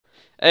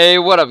Hey,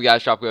 what up,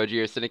 guys? Tropical OG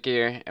here, Cynic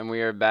here, and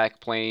we are back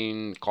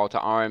playing Call to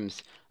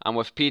Arms. I'm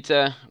with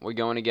Pizza. We're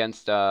going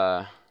against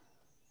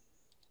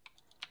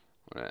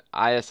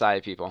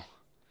ISI people.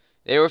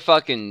 They were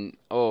fucking.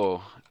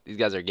 Oh, these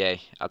guys are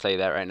gay. I'll tell you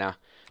that right now.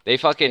 They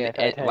fucking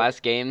Anti-tank.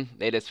 last game.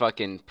 They just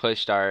fucking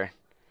pushed our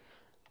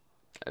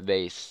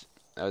base.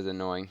 That was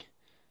annoying.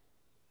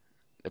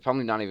 They're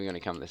probably not even gonna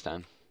come this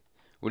time.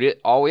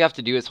 All we have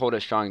to do is hold a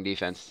strong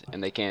defense,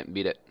 and they can't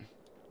beat it.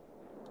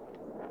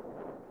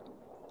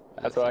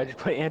 That's Let's why see. I just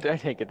put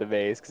anti-tank at the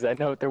base, because I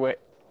know what they're wait.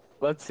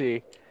 Let's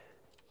see.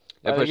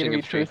 They're Are they gonna pushing be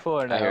infantry. truthful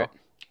or I hear it. no?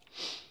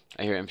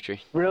 I hear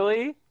infantry.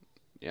 Really?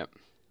 Yep.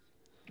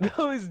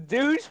 Those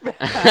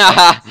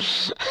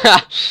douchebags!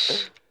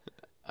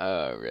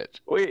 Oh, rip.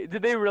 Wait,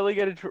 did they really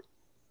get a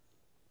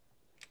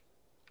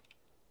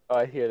Oh,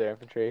 I hear their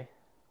infantry.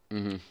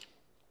 Mm-hmm.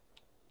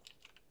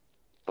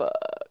 But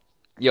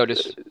Yo,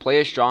 just play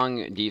a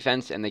strong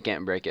defense and they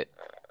can't break it.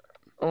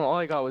 well, all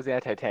I got was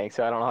anti-tank,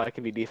 so I don't know how I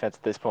can be defense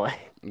at this point.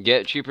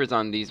 Get troopers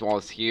on these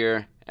walls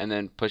here and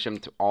then push them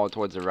all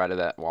towards the right of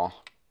that wall.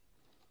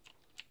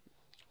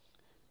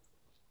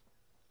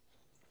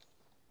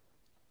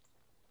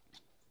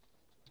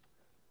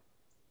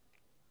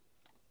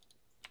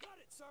 Got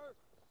it, sir.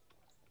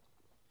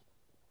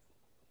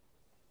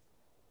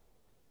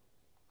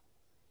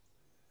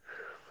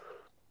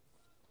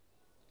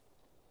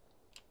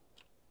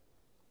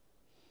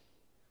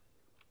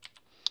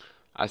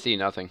 I see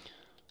nothing.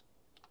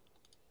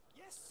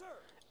 Yes, sir.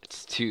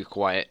 It's too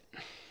quiet.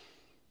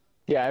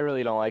 Yeah, I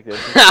really don't like this.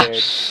 I'm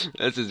scared.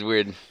 This is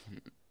weird.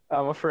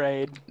 I'm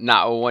afraid.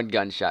 Not one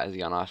gunshot has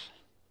gone off.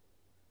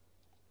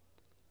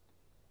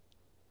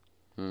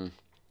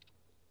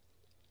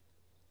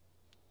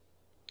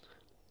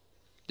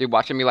 Dude,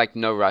 watching me like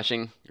no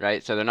rushing,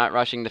 right? So they're not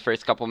rushing the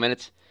first couple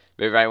minutes,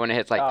 but right when it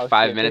hits like Oh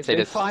 5 minutes, shit, they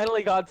they just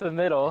finally got to the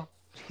middle.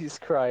 Jesus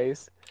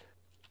Christ.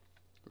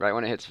 right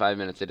when it hits 5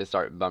 minutes, they just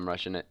start bum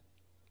rushing it.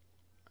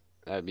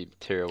 That would be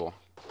terrible.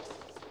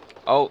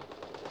 Oh,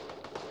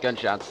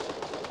 gunshots.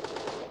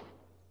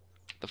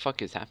 The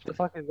fuck is The happening?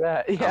 fuck is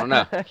that? I don't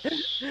know.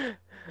 Yeah.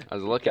 I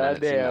was looking at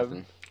it, see Goddamn.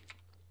 nothing.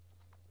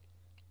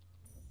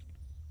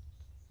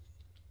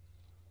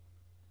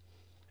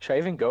 Should I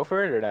even go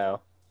for it or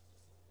no?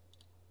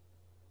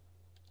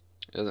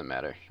 It doesn't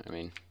matter. I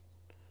mean,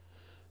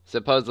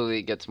 supposedly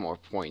it gets more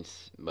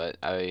points, but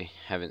I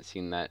haven't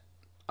seen that.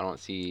 I don't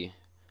see.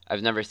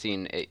 I've never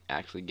seen it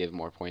actually give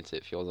more points,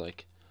 it feels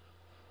like.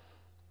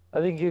 I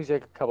think it gives you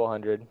like a couple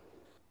hundred.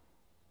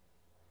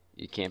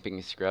 You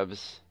camping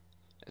scrubs.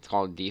 It's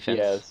called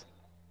defense.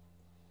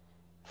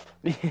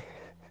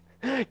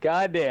 Yes.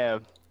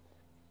 Goddamn.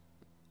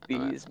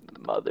 I'm These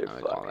gonna call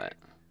motherfuckers. that.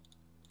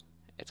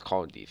 It's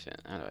called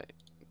defense. How do I?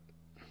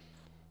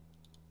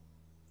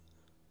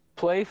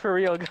 Play for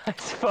real, guys.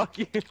 Fuck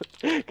you.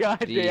 God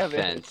damn it.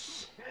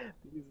 Defense.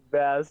 These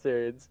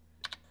bastards.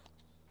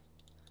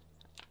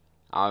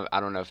 I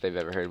don't know if they've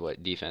ever heard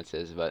what defense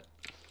is, but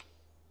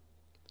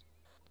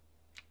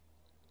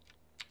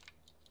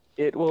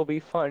It will be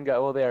fun, guys.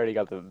 Well, they already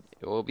got the.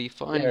 it will be They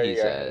fun, he already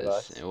are ahead of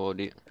says. us. It will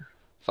do.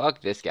 Fuck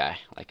this guy.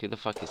 Like, who the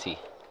fuck is he?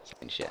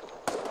 Saying shit.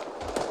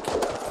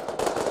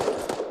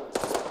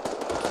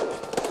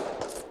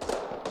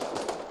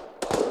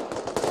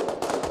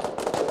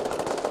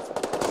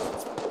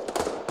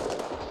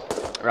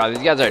 Wow, these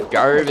guys are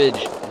garbage.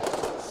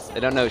 They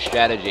don't know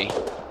strategy.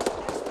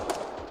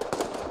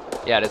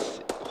 Yeah,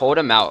 just hold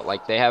them out.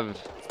 Like, they have...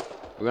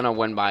 We're gonna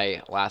win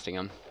by lasting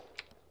them.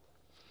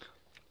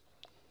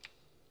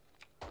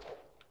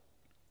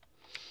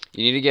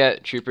 You need to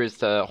get troopers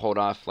to hold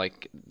off,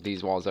 like,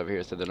 these walls over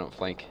here so they don't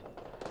flank.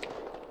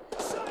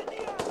 Shot in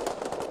the eye.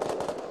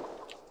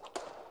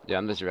 Yeah,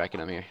 I'm just wrecking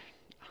them here.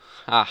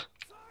 Ah.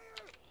 Fire.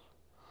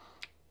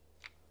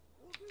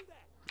 We'll do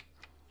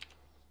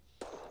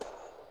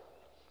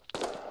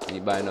that. I need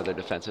to buy another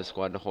defensive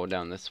squad to hold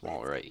down this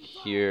wall right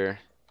here.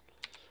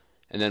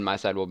 And then my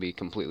side will be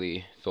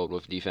completely filled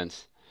with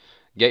defense.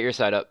 Get your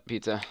side up,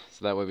 Pizza,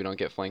 so that way we don't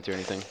get flanked or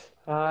anything.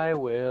 I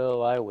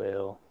will. I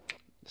will.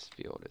 This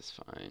field is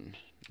fine.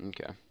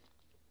 Okay.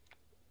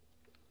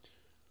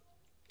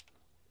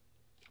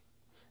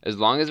 As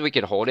long as we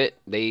could hold it,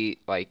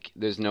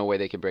 there's no way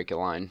they could break a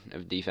line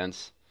of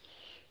defense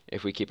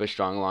if we keep a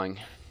strong line.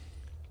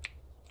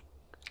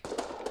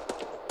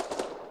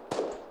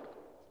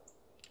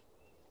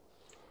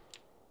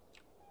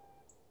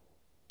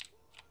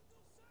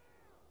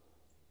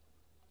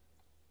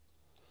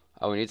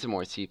 Oh, we need some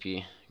more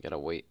CP. Gotta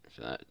wait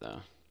for that, though.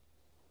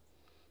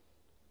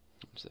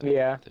 So,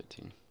 Yeah.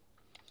 13.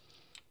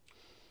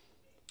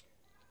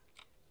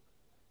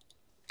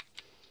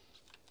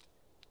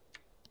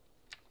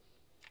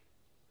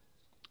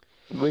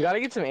 We gotta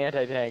get some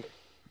anti-tank.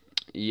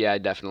 Yeah,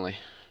 definitely.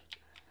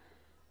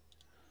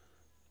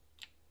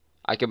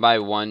 I could buy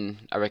one.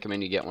 I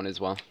recommend you get one as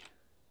well.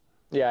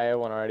 Yeah, I have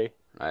one already.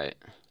 Alright.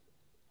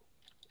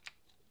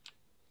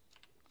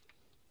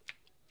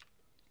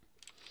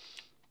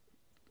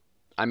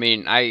 I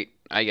mean, I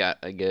got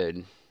a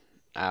good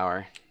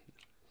hour.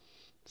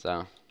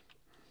 So.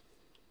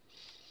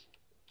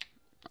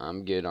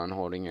 I'm good on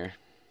holding here.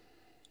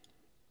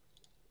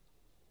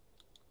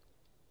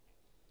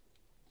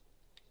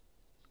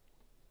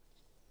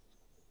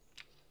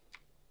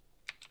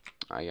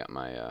 I got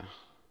my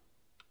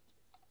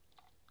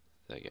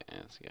second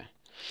ass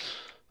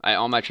guy.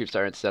 All my troops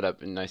are set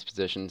up in nice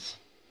positions.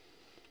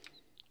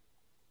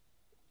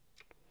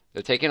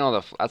 They're taking all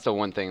the. That's the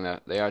one thing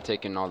that they are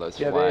taking all those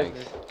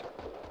flags.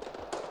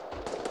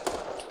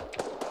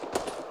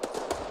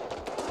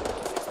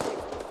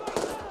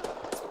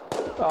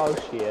 Oh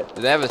shit.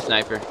 Do they have a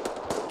sniper?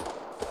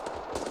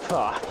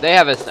 Fuck. They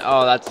have a.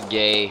 Oh, that's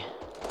gay.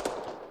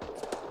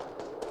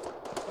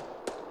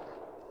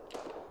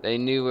 They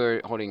knew we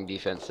were holding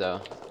defense, so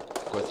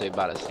of course they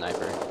bought a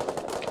sniper.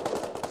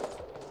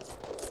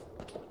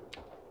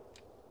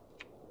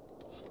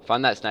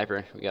 Find that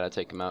sniper. We gotta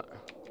take him out.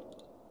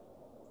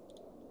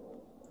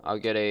 I'll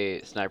get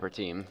a sniper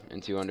team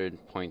and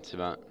 200 points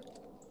about.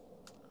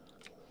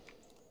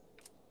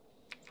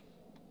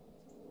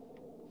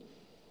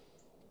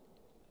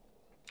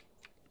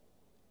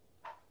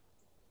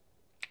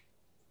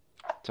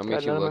 Tell me God,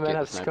 if you none of look my men at the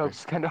have sniper. scopes.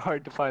 It's kind of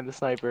hard to find the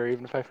sniper,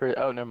 even if I first.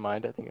 Oh, never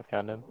mind. I think I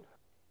found him.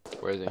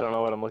 Where is he? I don't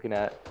know what I'm looking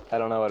at. I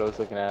don't know what I was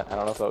looking at. I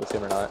don't know if that was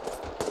him or not.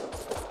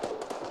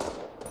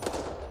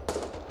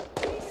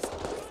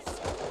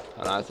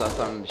 Oh, no, I saw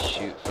something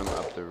shoot from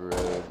up the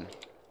road.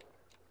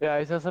 Yeah,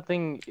 I saw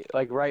something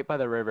like right by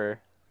the river.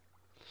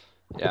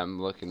 Yeah,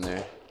 I'm looking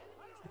there.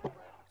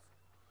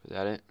 Is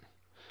that it?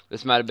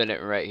 This might have been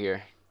it right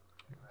here.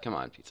 Come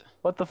on, pizza.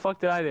 What the fuck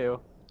did I do?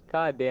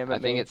 God damn it, I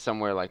think me. it's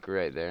somewhere like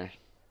right there.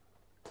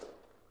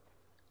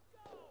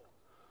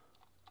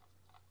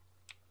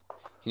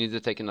 He needs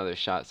to take another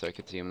shot so I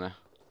can see him though.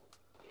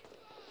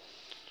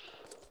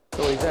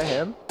 Oh, is that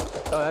him?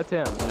 Oh, that's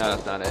him. No,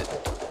 that's not it.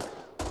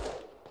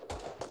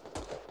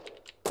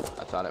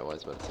 I thought it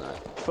was, but it's not.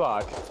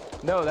 Fuck.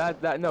 No,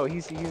 no,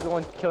 he's the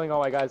one killing all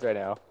my guys right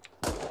now.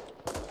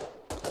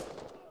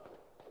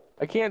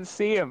 I can't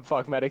see him.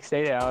 Fuck, medic,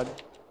 stay down.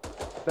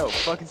 No,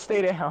 fucking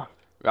stay down.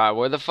 Right,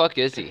 where the fuck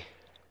is he?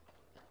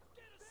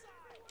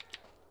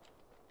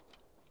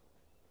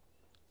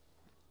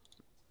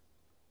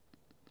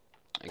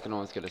 I can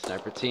almost get a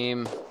sniper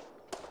team.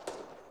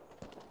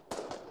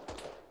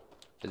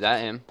 Is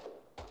that him?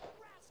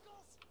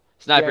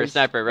 Sniper, Yeah,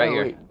 sniper, right oh,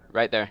 here. wait.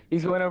 Right there.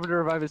 He's going over to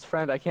revive his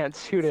friend. I can't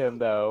shoot him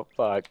though.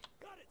 Fuck.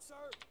 Got it, sir.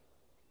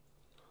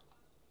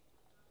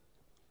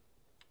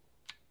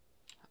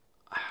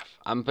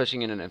 I'm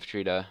pushing in an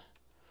infantry to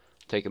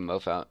take them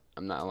both out.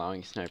 I'm not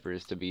allowing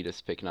snipers to be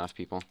just picking off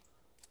people.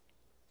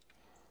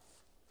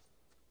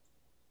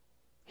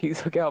 He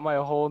took out my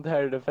whole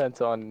entire defense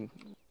on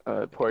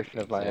a portion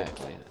of my.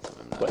 Exactly. That's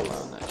why I'm not place.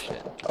 allowing that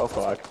shit. Oh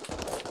fuck.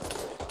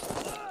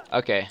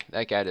 Okay,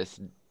 that guy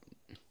just.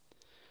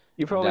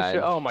 You probably Died.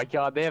 should. Oh my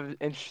god, they have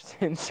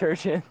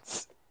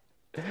insurgents.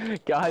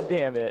 God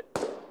damn it.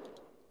 Got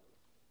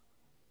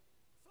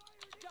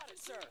it,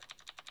 sir.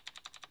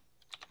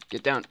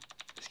 Get down.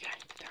 This guy,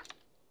 get down.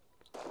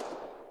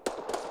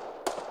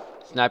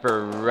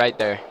 Sniper right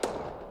there.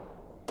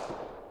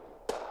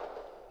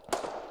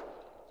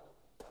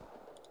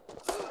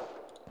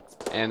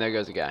 And there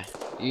goes a guy.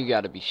 You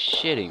gotta be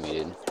shitting me,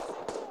 dude.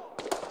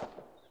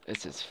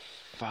 This is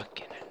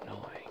fucking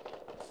annoying.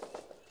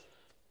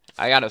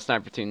 I got a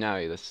sniper team now,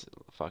 you this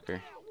fucker. Yeah,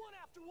 one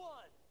after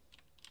one.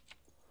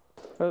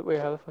 Oh, wait,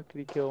 how the fuck did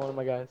he kill one of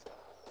my guys?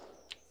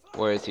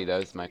 Where is he, though,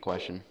 is my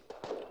question.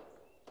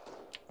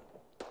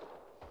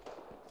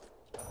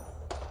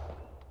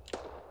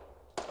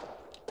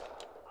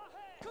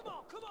 Come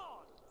on, come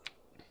on.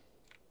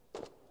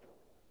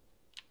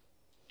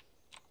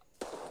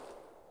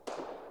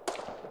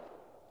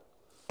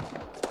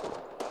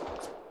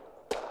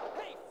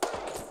 Hey,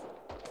 freeze!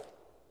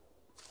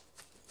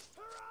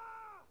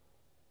 Hurrah!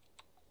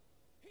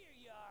 Here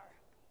you are.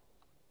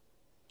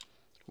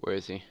 Where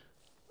is he?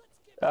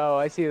 Oh,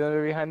 I see them.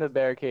 They're behind the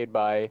barricade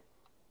by.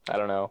 I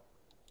don't know.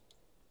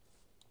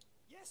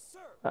 Yes,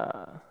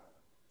 sir.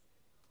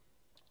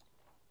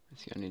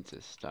 This guy needs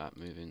to stop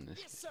moving this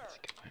Yes, sir.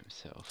 guy by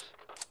himself.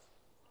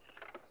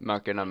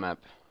 Mark it on map.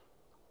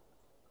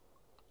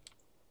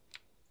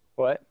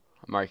 What?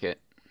 Mark it.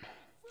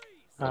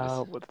 What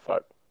is- What the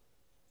fuck?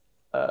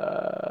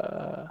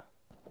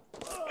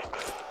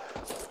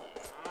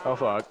 Oh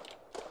fuck.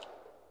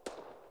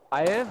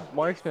 I have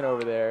marksman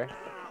over there.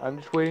 I'm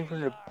just waiting for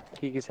him to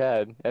peek his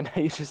head, and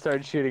he just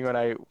started shooting when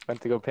I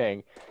went to go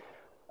ping.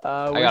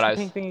 Where's got the eyes.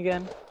 ping thing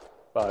again?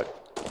 Fuck.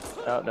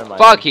 Oh, never mind.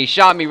 Fuck, he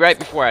shot me right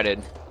before I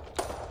did.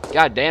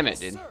 God damn it,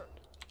 dude. Sir.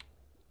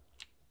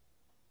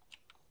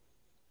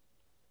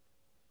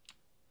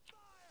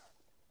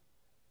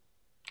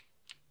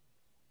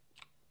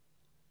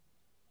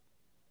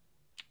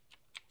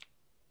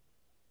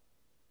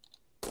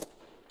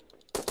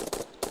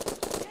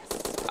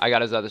 I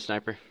got his other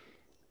sniper.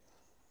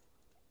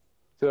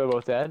 So they're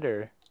both dead,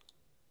 or?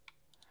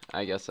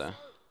 I guess so.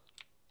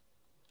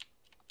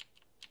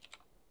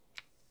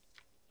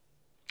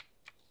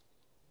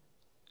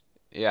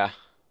 Yeah.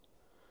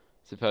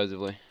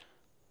 Supposedly.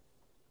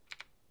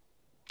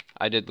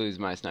 I did lose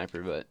my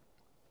sniper, but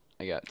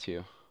I got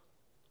 2.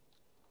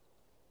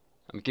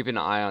 I'm keeping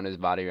an eye on his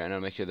body right now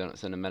to make sure they don't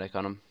send a medic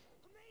on him.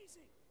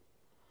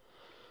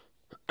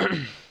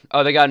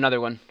 Oh, they got another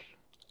one.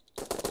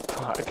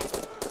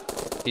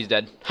 Fuck. He's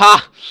dead.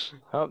 Ha!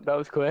 Oh, that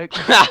was quick.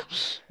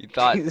 You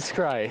thought. Jesus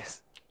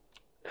Christ.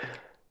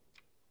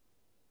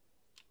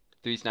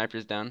 3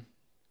 snipers down.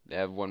 They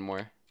have 1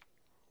 more.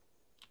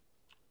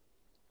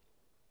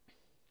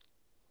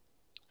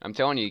 I'm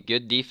telling you,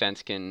 good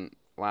defense can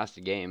last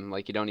a game.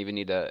 Like, you don't even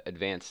need a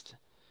advanced.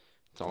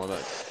 It's all about.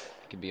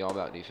 It can be all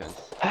about defense.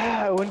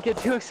 I wouldn't get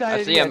too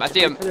excited. I see him. yet. I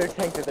see him. For their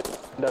tank to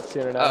end up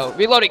soon enough. Oh,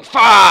 reloading.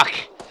 Fuck!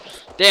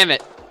 Damn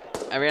it.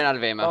 I ran out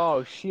of ammo.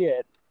 Oh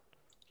shit.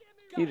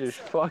 He just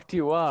fucked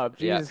you up.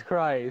 Yeah. Jesus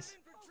Christ.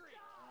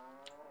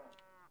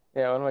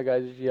 Yeah, one of my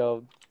guys just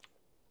yelled.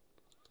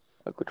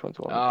 Look, which one's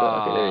one?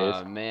 Okay, there he is.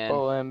 Oh, man.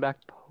 Pull him back,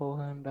 pull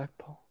him back,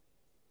 pull.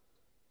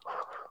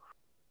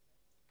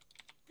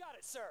 Got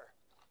it, sir.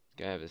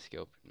 Guy have a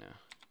scope now.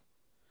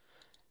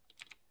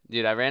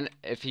 Dude, I ran.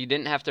 If he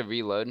didn't have to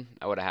reload,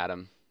 I would have had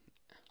him.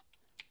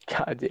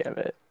 God damn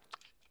it.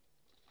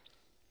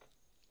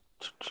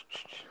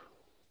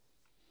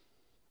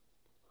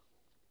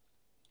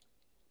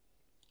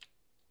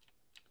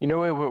 You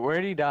know, where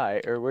did he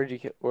die? Or where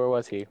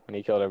was he when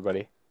he killed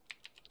everybody?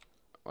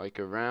 Like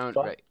around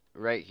Fuck.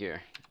 right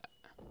here.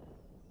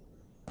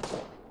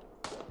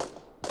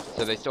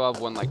 So they still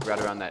have one like right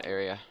around that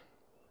area.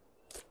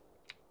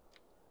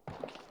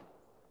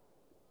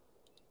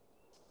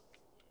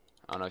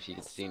 I don't know if you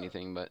can see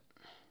anything, but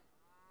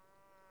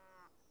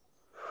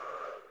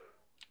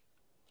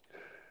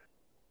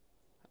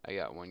I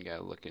got one guy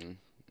looking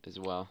as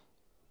well.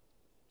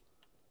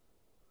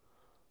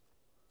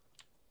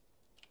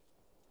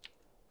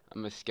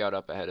 I'm gonna scout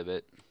up ahead a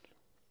bit.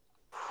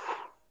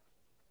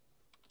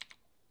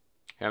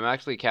 Here, I'm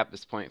actually cap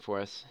this point for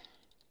us.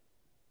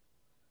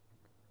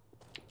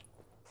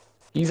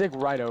 He's like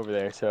right over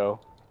there, so.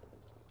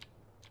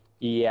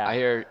 Yeah. I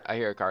hear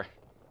a car.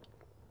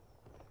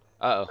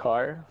 Uh-oh.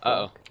 Car?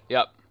 Uh-oh. Fuck.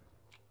 Yep.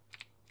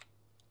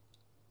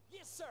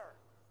 Yes, sir.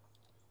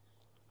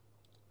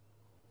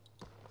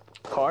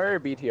 Car or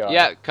BTR?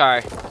 Yeah,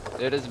 car.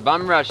 It is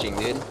bum rushing,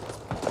 dude.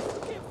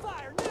 Get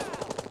fire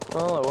now.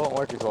 Well, it won't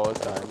work as well this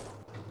time.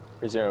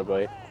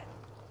 Presumably.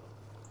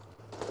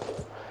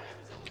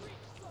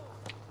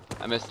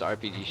 I missed the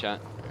RPG shot.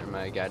 Or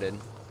my guy did.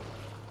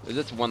 There's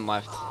just one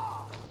left.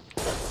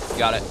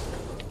 Got it.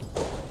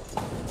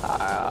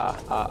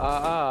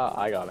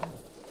 I got it.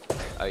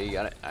 Oh, you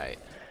got it? Alright.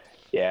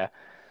 Yeah.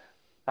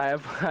 I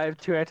have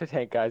 2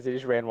 anti-tank guys. They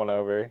just ran one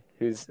over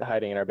who's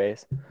hiding in our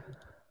base.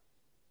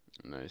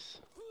 Nice.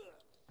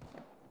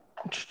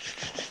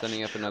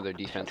 Sending up another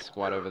defense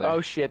squad over there.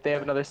 Oh shit, they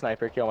have another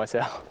sniper. Kill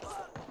myself.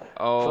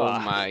 Oh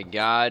fuck. my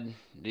god.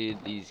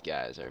 Dude, these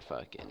guys are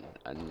fucking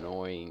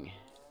annoying.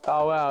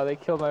 Oh wow, they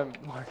killed my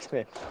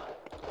marksman.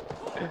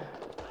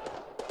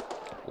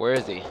 Where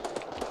is he?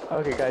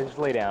 Okay guys, just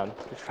lay down.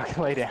 Just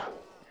fucking lay down.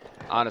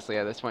 Honestly,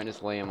 at this point,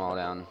 just lay them all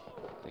down.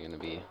 They're gonna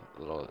be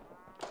little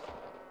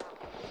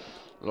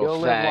You'll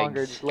live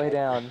longer, fags. just lay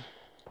down.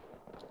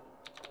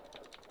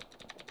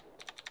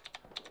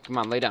 Come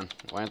on, lay down.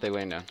 Why aren't they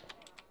laying down?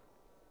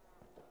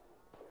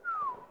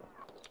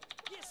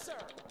 Yes, sir.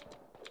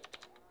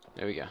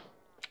 There we go.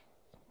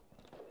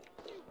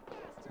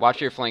 Watch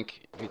your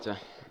flank, pizza.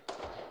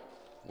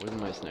 Where's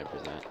my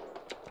snipers at?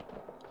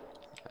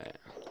 Alright.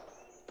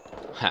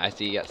 I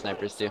see you got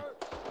snipers too.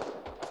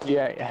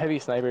 Yeah, heavy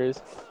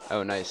snipers.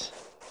 Oh, nice.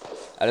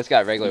 I just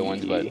got regular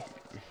ones, but Yeah.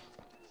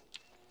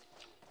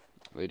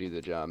 they do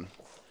the job.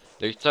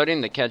 They're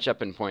starting to catch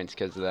up in points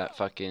because of that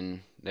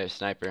fucking their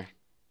sniper.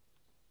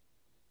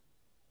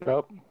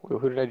 Nope.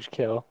 Who did I just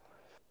kill?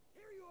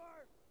 Here you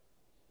are.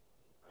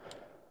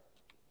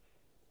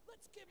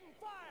 Let's give him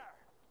fire.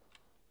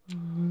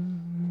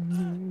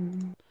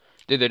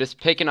 Dude, they're just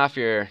picking off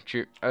your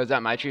troop. Oh, is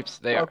that my troops?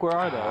 They Fuck, where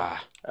are they?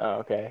 Ah, Oh,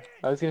 okay.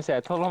 I was gonna say, I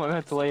told them I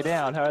meant to lay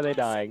down. How are they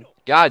dying?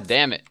 God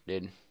damn it,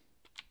 dude.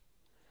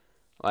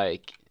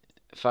 Like,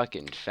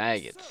 fucking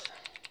faggots.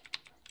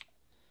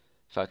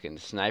 Fucking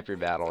sniper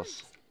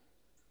battles.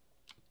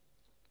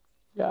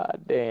 God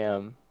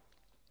damn.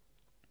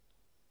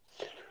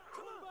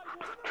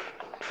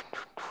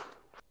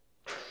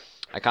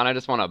 I kind of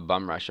just want to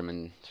bum rush them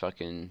and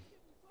fucking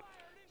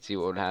see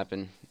what would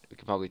happen. We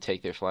could probably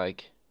take their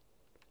flag.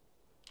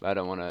 But I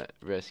don't want to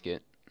risk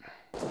it.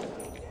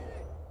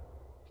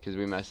 Because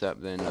we mess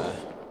up, then,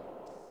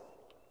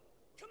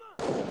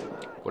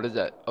 what is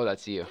that? Oh,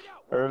 that's you.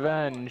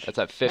 Revenge. That's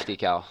a 50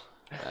 cal.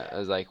 I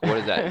was like, what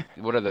is that?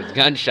 What are those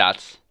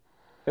gunshots?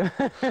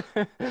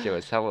 Shit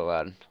was hella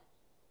loud.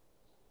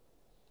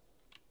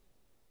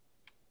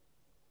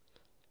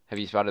 Have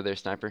you spotted their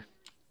sniper?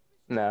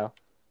 No.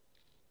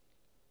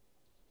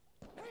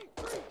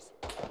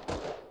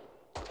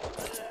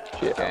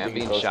 Shit, Okay, I'm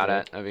being close shot to me.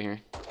 at over here.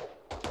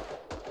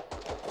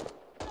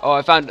 Oh,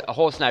 I found a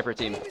whole sniper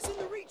team. Enemies in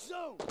the reach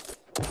zone.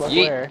 Look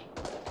Yeet. where?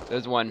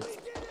 There's one.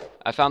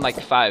 I found like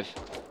 5.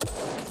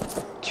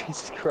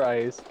 Jesus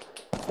Christ.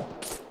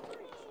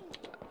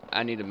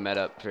 I need to med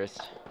up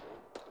first.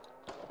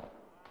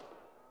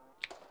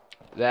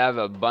 They have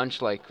a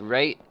bunch like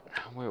right.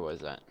 Where was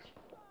that?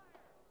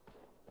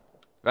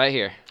 Right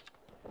here.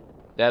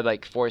 They had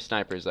like 4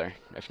 snipers there,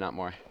 if not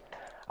more.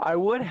 I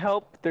would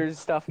help. There's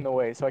stuff in the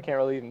way, so I can't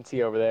really even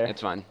see over there.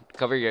 It's fine.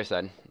 Cover your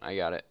side. I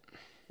got it.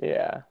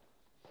 Yeah.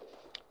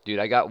 Dude,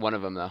 I got one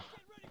of them though.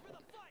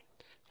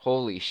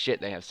 Holy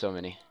shit, they have so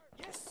many.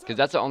 Because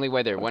that's the only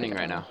way they're winning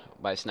right now,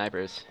 by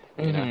snipers.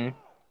 You know?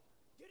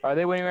 Are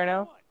they winning right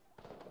now?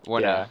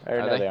 Well, Yeah, no. or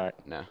Are no, they? they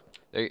aren't. No.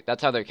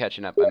 That's how they're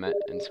catching up, I meant,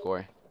 in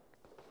score.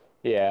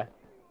 Yeah.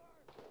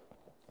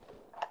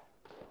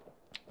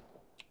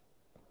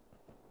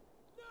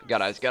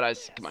 Got eyes, got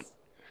eyes. Come on.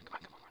 Come on,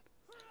 come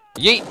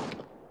on. Yeet!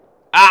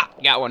 Ah!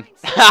 Got one.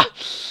 Ha!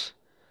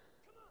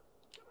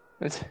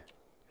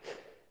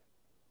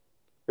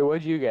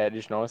 What'd you get?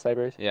 Just normal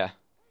snipers? Yeah.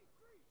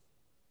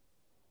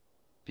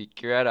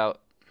 Peek your head out.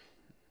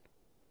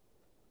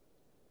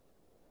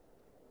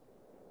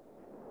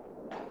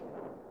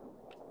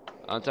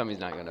 Don't tell me he's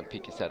not gonna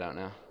peek his head out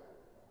now.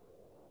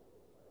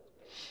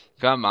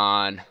 Come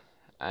on.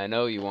 I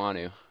know you want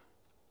to.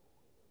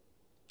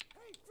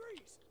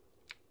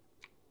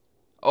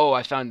 Oh,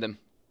 I found them.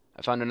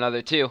 I found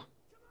another 2.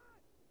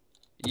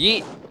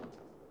 Yeet!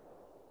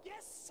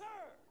 Yes, sir.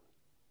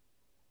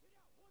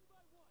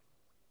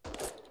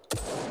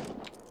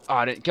 Oh,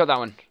 I didn't kill that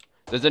one.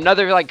 There's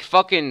another like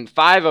fucking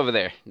 5 over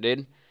there,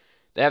 dude.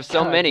 They have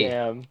so God many.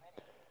 Damn.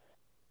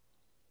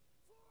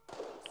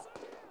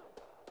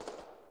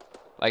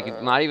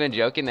 Like, not even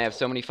joking, they have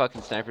so many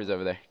fucking snipers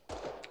over there.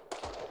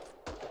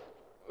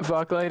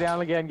 Fuck, lay down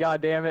again. God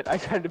damn it. I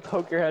tried to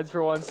poke your heads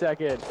for 1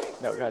 second.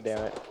 No, god damn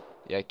it.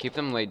 Yeah, keep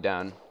them laid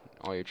down,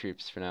 all your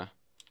troops for now.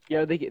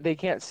 Yeah, they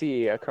can't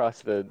see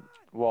across the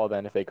wall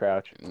then if they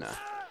crouch. No.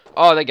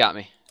 Oh, they got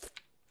me.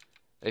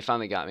 They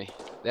finally got me.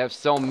 They have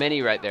so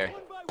many right there.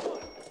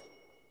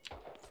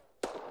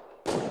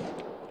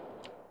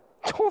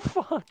 Oh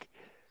fuck.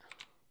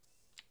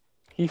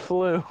 He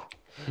flew.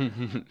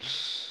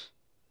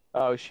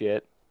 Oh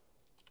shit.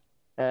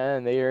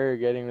 And they are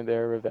getting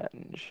their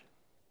revenge.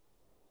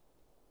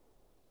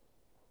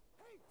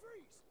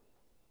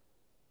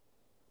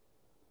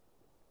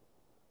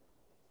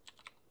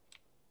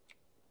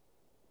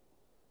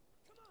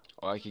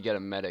 Oh, I could get a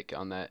medic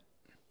on that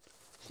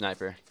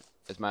sniper.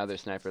 It's my other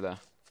sniper, though.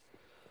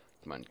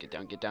 Come on, get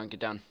down, get down, get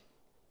down.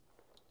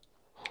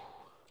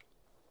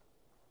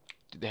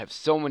 Dude, they have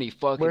so many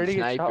fucking Where did he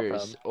get shot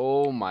snipers. from?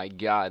 Oh my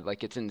god,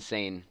 like it's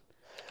insane.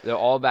 They're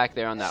all back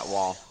there on that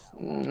wall.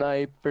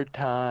 Sniper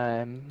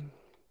time.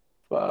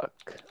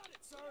 Fuck.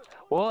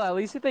 Well, at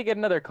least if they get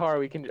another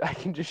car, I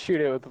can just shoot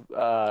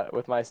it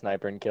with my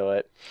sniper and kill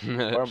it.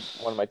 Or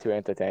one of my 2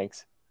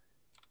 anti-tanks.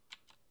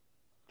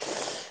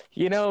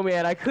 You know,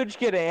 man, I could just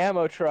get an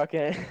ammo truck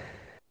in.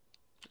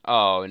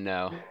 Oh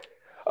no.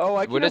 Oh,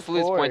 I can We'll just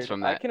lose afford. points from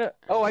that.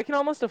 I can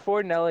almost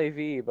afford an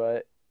LAV,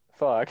 but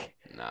fuck.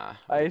 Nah.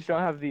 I just don't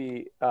have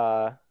the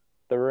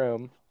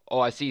room. Oh,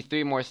 I see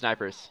 3 more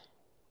snipers.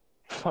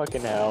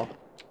 Fucking hell.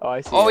 Oh,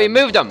 I see. Oh, he him.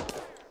 moved them!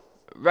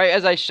 Right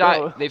as I shot,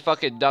 Oh. they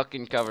fucking ducked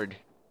and covered.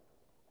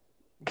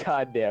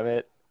 God damn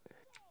it.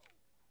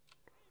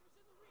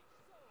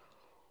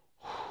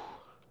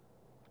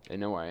 They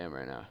know where I am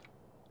right now.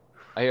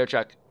 I hear a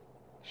truck.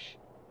 Shh.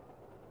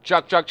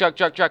 Truck, truck, truck,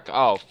 truck, truck.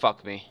 Oh,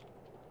 fuck me.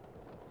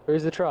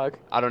 Where's the truck?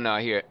 I don't know,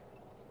 I hear it.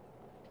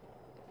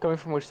 Coming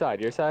from which side?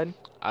 Your side?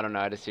 I don't know,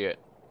 I just hear it.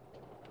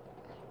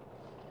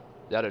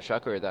 Is that a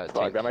truck or is that a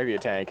Fuck, tank? that might be a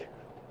tank.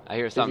 I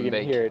hear If something you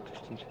can big. hear it.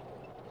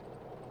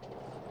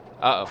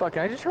 Uh-oh. Fuck,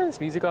 can I just turn this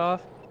music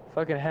off?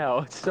 Fucking hell,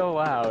 it's so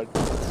loud.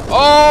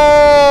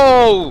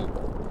 Oh!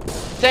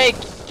 Tank!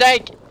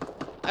 Tank!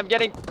 I'm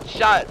getting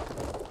shot.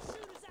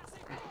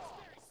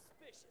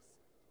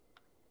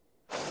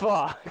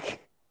 Fuck.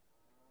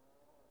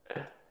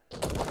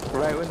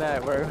 Right when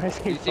I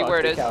say You see fuck, where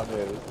it the is? cow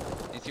moves.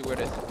 You see where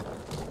it is?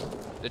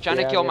 They're trying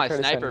Yeah, to kill I'm my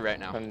gonna try to sniper send right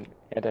now. an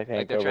anti-tank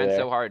Like, they're over trying there.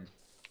 so hard.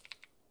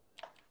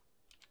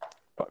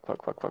 Fuck,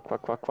 fuck, fuck, fuck,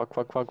 fuck, fuck, fuck,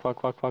 fuck, fuck,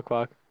 fuck, fuck, fuck,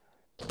 fuck.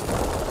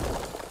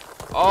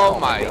 Oh, Oh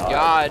my my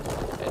god.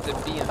 It's a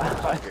BM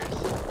fuckers.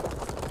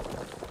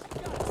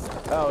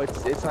 Oh,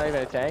 it's not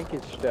even a tank,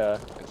 it's just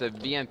It's a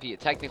BMP.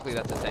 Technically,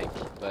 that's a tank,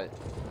 but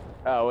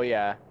oh, well,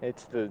 yeah,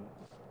 it's the...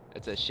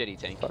 it's a shitty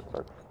tank. Fuck,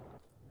 fuck.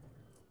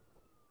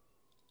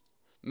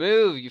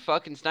 Move, you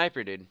fucking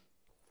sniper, dude.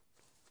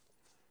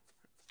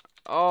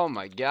 Oh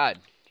my god.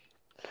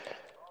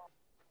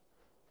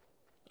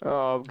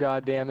 Oh,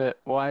 god damn it.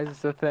 Why is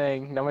this a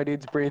thing? Now my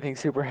dude's breathing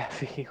super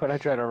heavy when I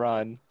try to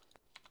run.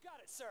 Got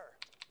it, sir.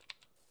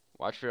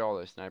 Watch for all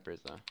those snipers,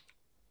 though.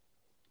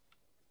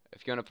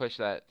 If you want to push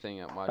that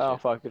thing up, watch Oh, it.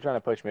 fuck, they're trying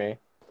to push me.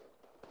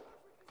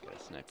 Got a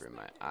sniper in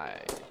my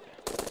eye.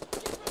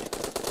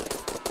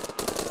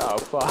 Oh,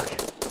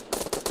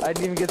 fuck. I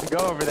didn't even get to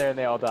go over there and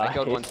they all died. I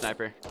killed one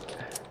sniper.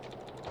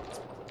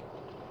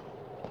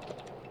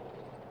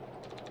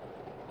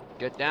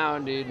 Get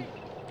down, dude.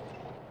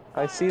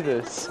 I see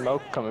the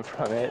smoke coming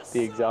from it,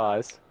 the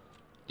exhaust.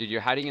 Dude,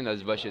 you're hiding in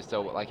those bushes,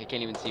 so like I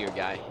can't even see your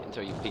guy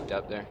until you peeked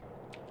up there.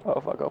 Oh,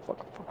 fuck, oh, fuck,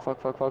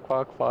 fuck, fuck, fuck, fuck,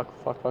 fuck,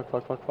 fuck, fuck, fuck,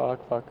 fuck, fuck,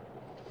 fuck, fuck.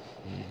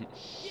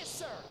 Yes,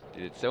 sir.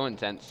 Dude, it's so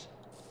intense.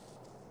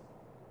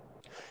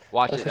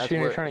 Watch it. That's Especially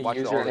when where. you're trying to Watch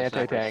use where all your the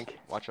snipers. anti-tank.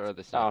 Watch where all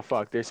the Oh snipers.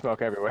 fuck, there's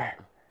smoke everywhere.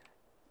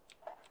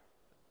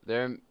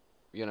 They're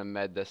gonna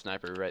med the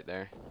sniper right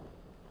there.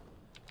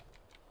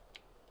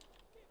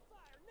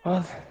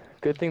 Well,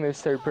 good thing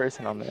there's third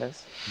person on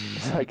this,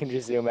 so I can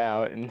just zoom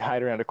out and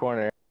hide around a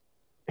corner.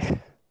 Yes,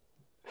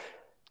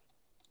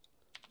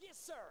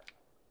 sir.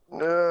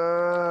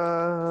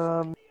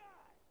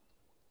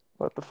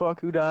 What the fuck?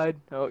 Who died?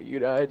 Oh, you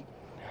died.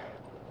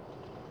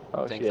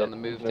 Oh Tanks shit. on the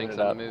move. Moving Tanks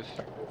it on the up. move.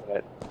 Moving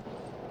it.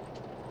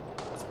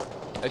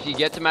 If you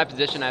get to my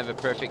position, I have a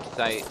perfect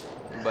sight,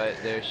 but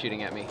they're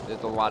shooting at me.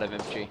 There's a lot of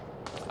infantry.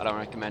 I don't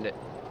recommend it.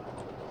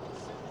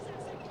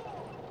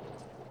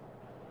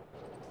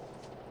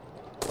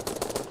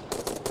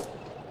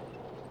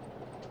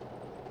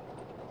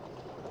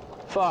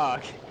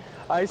 Fuck.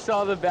 I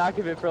saw the back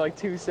of it for like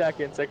 2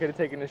 seconds. I could have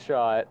taken a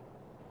shot.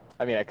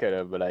 I mean, I could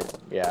have, but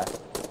yeah.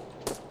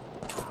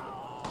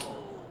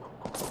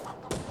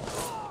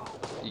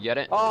 You get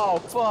it? Oh,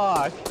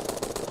 fuck.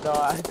 No,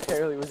 I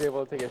barely was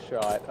able to take a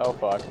shot. Oh,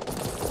 fuck.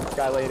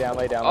 Guy, lay down,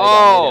 lay down, lay down, lay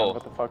Oh! down.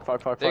 What the fuck,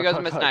 fuck, fuck, There fuck, goes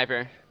fuck, my fuck.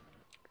 sniper.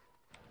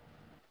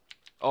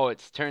 Oh,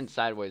 it's turned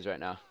sideways right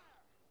now.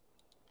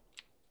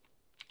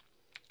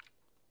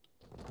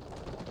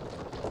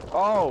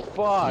 Oh,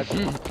 fuck.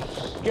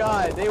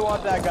 God, they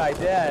want that guy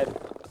dead.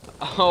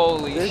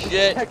 Holy There's a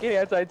shit! second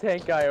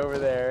anti-tank guy over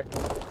there.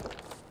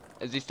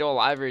 Is he still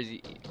alive or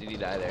did he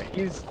die there?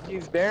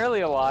 He's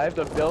barely alive.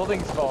 The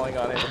building's falling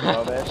on him at the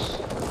moment.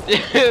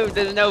 Dude,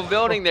 there's no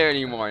building there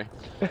anymore.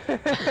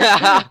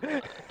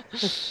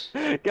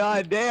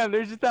 God damn,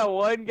 there's just that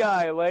one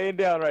guy laying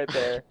down right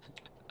there.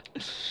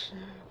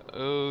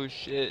 Oh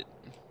shit.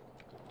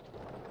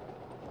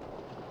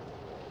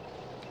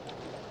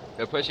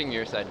 They're pushing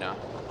your side now.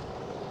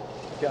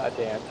 God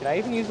damn.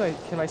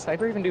 Can my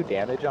sniper even do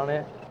damage on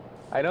it?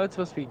 I know it's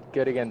supposed to be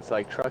good against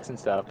like trucks and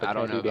stuff, but I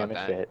don't can it do know about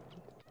damage that. to it?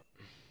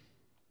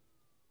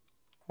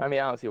 I mean,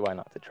 I don't see why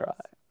not to try.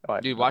 Why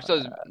Dude, watch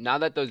those. Now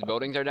that those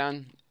buildings are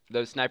down,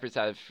 those snipers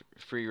have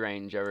free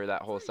range over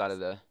that whole side of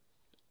the,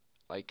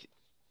 like,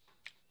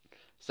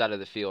 side of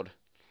the field.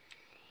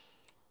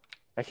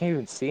 I can't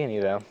even see any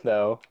of them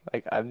though.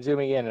 Like I'm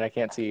zooming in and I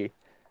can't see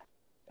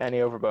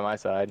any over by my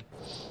side.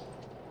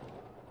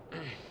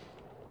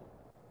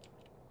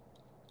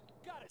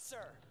 Got it,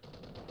 sir.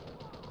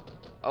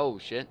 Oh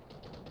shit.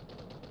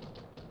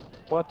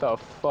 What the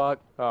fuck?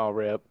 Oh,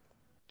 rip.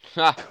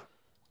 Ha.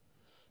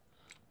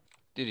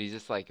 Dude, he's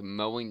just like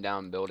mowing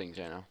down buildings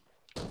right now.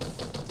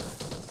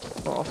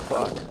 Oh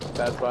fuck.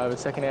 That's why I have a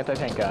second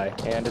anti-tank guy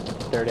and a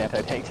third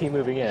anti-tank team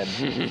moving in.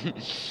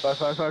 Fuck,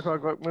 fuck, fuck,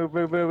 fuck, fuck, move,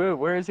 move, move, move.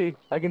 Where is he?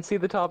 I can see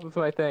the top of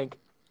my tank.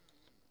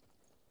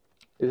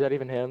 Is that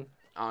even him?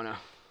 I don't know.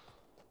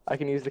 I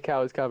can use the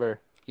cow as cover.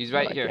 He's No,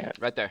 right I here, can't.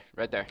 right there,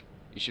 right there.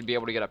 You should be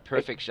able to get a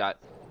perfect shot.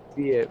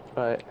 See it,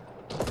 but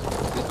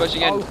He's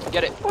pushing in. Oh,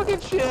 Get it. fucking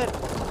shit.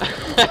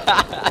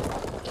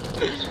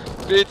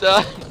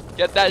 Pizza,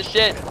 get that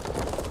shit.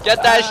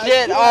 Get that Ah, shit.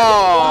 shit,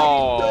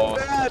 Oh.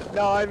 So bad.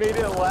 No, I made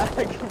it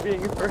lag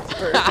being first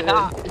person.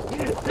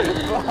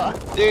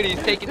 Fuck. Dude,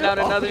 he's taking down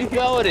All another these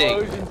building.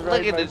 explosions Look right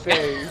at in this my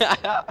face.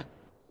 guy.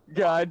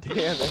 God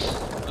damn it.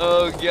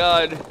 Oh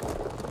god.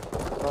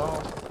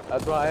 Well,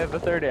 that's why I have a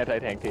third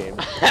anti-tank team.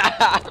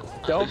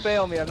 Don't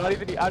fail me. I'm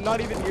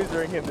not even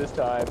using him this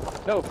time.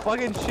 No,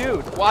 fucking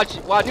shoot. Watch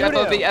Shoot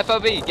FOV, him.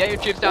 FOV. Get your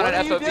troops down What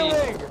at are you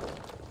FOV. doing?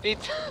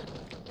 Pizza.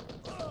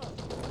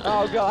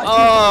 Oh god.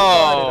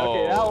 Oh.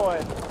 Okay, that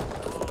one.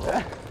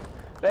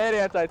 That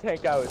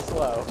anti-tank guy was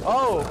slow.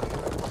 Oh.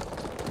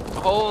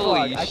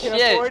 Holy Fuck, I can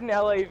shit. afford an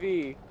LAV.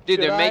 Dude, Should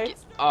they're I? making.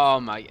 Oh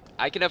my.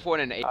 I can afford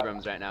an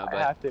Abrams right now, I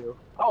but have to.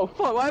 Oh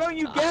fuck! Why don't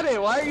you get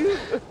it? Why are you?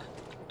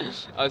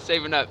 I was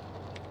saving up.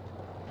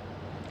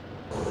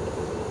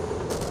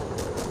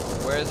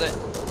 Where is it?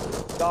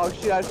 Oh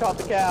shit! I shot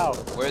the cow.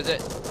 Where is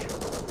it?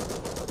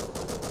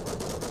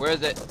 Where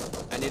is it?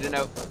 I need to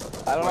know.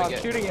 I don't know. Where I'm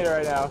get- shooting it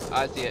right now.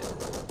 I see it.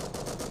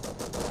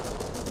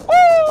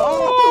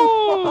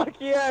 Oh fuck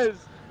yes!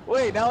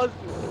 Wait, now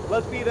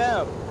let's be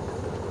them.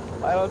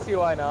 I don't see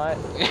why not.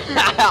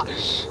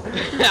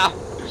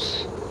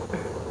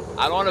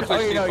 I don't want to push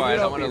Okay, too no, far. I you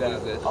don't don't want be to lose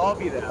them. this. I'll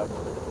be them.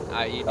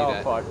 You do Oh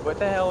that. fuck! What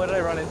the hell? What did I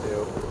run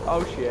into?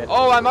 Oh shit!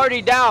 Oh, I'm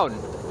already down.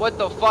 What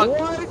the fuck?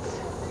 What?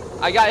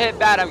 I got hit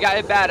bad.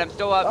 I'm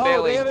still up Oh,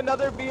 barely. they have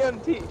another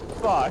BMT.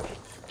 Fuck!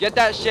 Get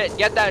that shit.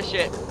 Get that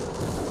shit.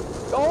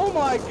 Oh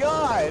my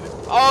god!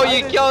 Oh, I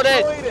you killed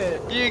destroyed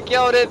it. You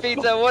killed it,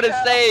 Pizza. What a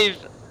Yeah. save.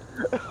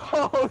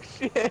 Oh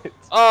shit!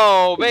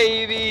 Oh,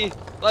 baby.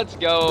 Let's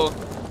go.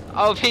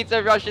 Oh,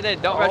 Pizza rushing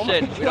in. Don't rush Oh my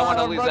in. We don't want God,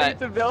 to I'm lose running that.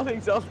 into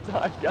buildings all the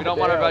time. We don't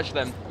want to Goddamn. rush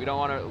them. We don't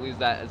want to lose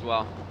that as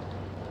well.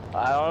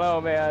 I don't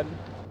know, man.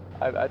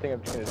 I think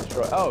I'm just gonna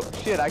destroy. Oh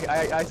shit!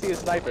 I see a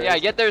sniper. Yeah,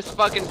 get their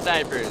fucking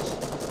snipers.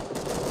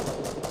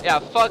 Yeah,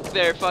 fuck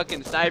their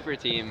fucking sniper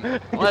team.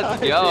 Let's God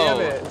damn go.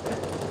 it.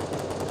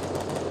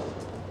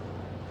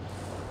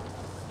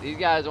 These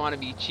guys want to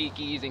be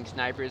cheeky using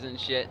snipers and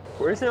shit.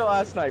 Where's their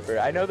last sniper?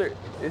 I know there.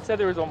 It said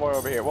there was one more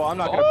over here. Well, I'm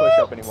not gonna Oh! push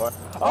up anymore.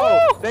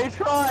 Oh, they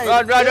tried.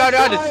 Run, run, They're run,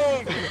 run!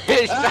 trying!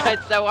 He's trying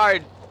so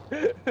hard.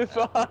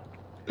 Fuck.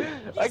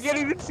 I can't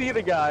even see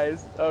the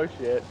guys. Oh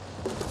shit.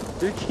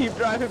 They keep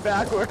driving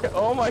backward.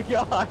 Oh my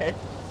god.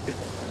 Did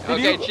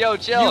Okay, chill,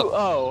 chill.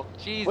 Oh.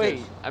 Jesus.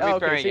 Wait. I'm Oh,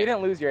 repairing okay, so you it.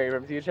 didn't lose your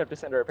Abrams. You just have to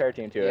send a repair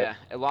team to it. Yeah,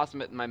 it lost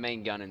my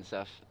main gun and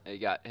stuff. It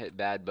got hit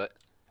bad, but.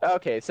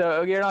 Okay,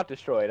 so you're not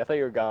destroyed. I thought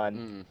you were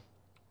gone.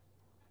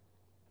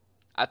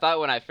 I thought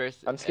when I first.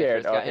 I'm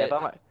scared. Got Okay, hit, I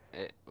thought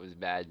it was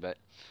bad, but.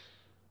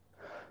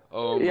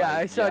 Oh yeah, my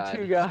I saw God.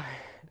 2 guys.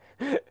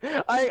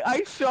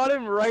 I shot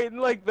him right in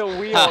like the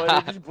wheel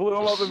and it just blew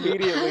him up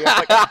immediately.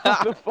 I'm like,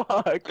 what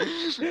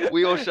the fuck?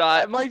 Wheel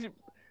shot.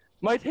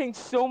 My tank's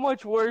so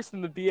much worse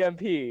than the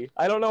BMP.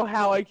 I don't know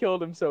how I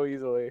killed him so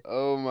easily.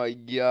 Oh my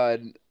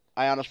God.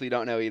 I honestly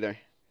don't know either.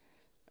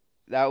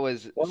 That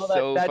was Well,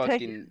 so that tank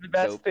fucking is the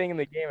best dope. thing in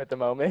the game at the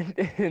moment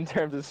in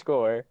terms of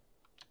score.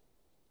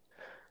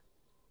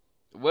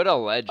 What a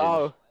legend.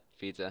 Oh,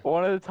 Pizza.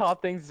 one of the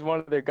top things is one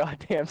of their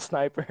goddamn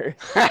snipers.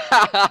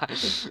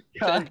 10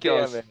 God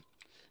kills. damn it.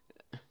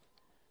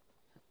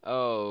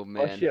 Oh Oh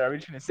man. shit, are we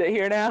just gonna sit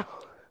here now?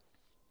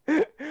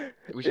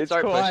 We should It's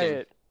start pushing.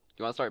 quiet.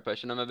 You want to start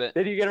pushing them a bit?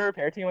 Did you get a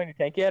repair team on your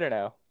tank yet or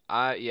no?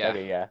 Yeah.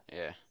 Okay, yeah.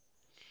 Yeah.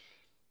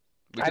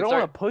 We I can don't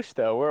start. want to push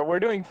though. We're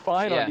doing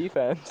fine Yeah. on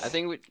defense. I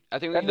think we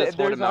And can just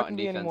hold there's them not out in gonna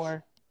be any defense.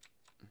 more.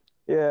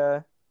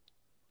 Yeah.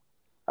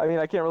 I mean,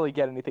 I can't really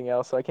get anything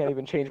else, so I can't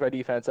even change my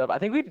defense up. I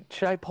think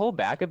should I pull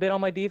back a bit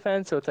on my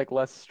defense so it's like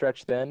less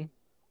stretched thin?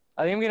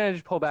 I think I'm gonna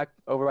just pull back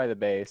over by the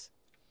base.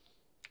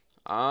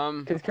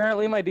 Because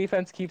currently my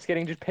defense keeps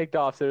getting just picked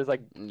off, so there's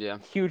like Yeah.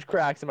 huge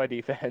cracks in my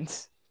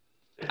defense.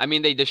 I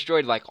mean, they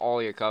destroyed like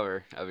all your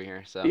cover over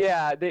here, so.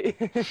 Yeah, they.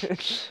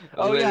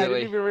 Oh yeah, I Literally.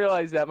 didn't even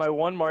realize that. My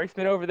one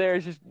marksman over there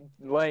is just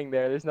laying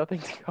there. There's nothing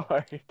to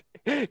guard.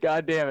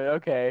 God damn it.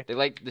 Okay. They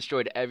like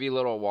destroyed every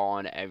little wall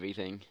and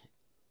everything.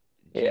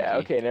 Yeah. GG.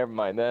 Okay. Never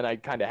mind. Then I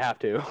kind of have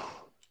to.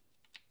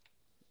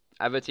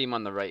 I have a team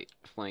on the right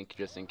flank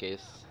just in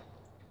case.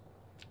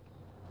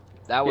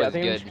 That Yeah, I was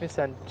think I'm just good. gonna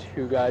send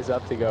 2 guys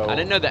up to go. I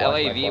didn't know the block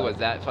my LAV flank. was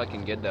that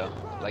fucking good though.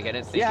 Like I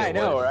didn't think Yeah, it I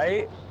know, was.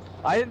 right?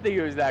 I didn't think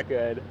it was that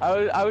good.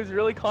 I was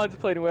really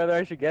contemplating whether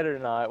I should get it or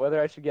not.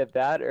 Whether I should get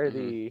that or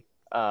the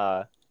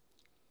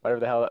whatever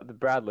the hell, the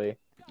Bradley.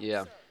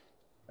 Yeah.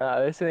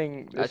 This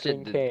thing That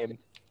shit came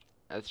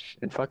That's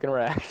and fucking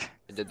wrecked.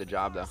 it did the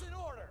job though. In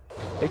order.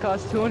 It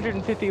cost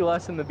 250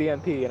 less than the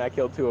BMP, and I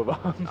killed 2 of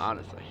them.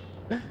 Honestly.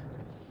 Or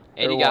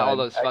And you got all one.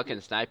 those fucking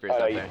snipers Oh,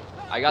 up yeah. there.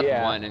 I got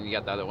Yeah. one and you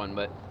got the other one,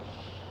 but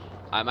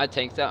my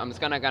tank's out. I'm just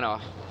gonna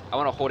I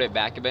want to hold it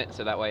back a bit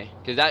so that way,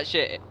 cause that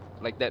shit,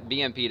 like that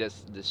BMP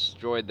just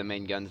destroyed the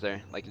main guns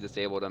there, like it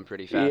disabled them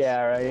pretty fast.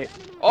 Yeah, right.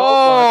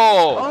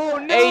 Oh! Oh,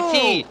 no!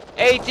 AT!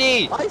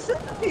 AT! I sent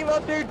the team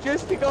up there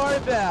just to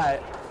guard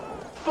that.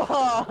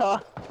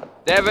 Fuck.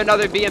 They have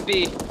another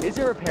BMP. Is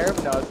it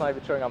repairable? No, it's not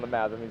even showing on the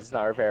map. That means it's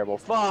not repairable.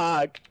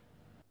 Fuck.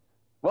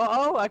 Well,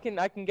 oh, I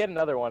can get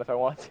another one if I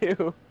want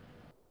to.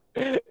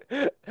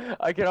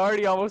 I can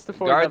already almost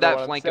afford Guard another that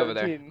one. I'm flank over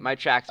there. 17. My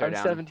tracks are I'm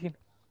down, 17.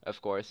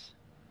 of course.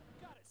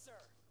 Got it, sir.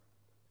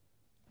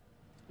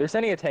 They're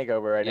sending a tank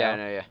over right Yeah,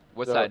 now. no, yeah.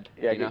 What So, side?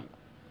 Yeah, You know?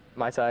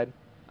 my side.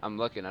 I'm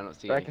looking. I don't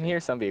see But I anything. can hear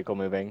some vehicle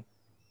moving.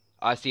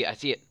 Oh, I see it. I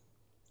see it.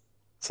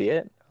 See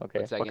it? Okay.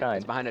 One second. What kind?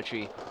 It's behind a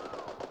tree.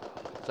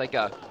 It's like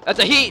that's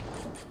a heat.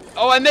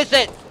 Oh, I missed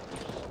it.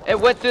 It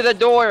went through the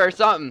door or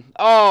something.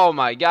 Oh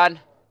my God.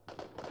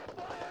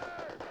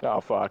 Oh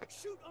fuck.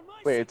 Shoot on my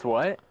Wait, it's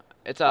what?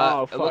 It's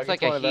Oh it fuck. looks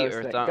like it's one a of heat those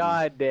or things. something.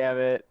 God damn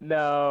it.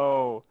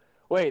 No.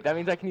 Wait, that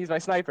means I can use my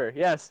sniper.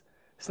 Yes.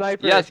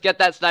 Sniper. Yes, get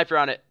that sniper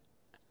on it.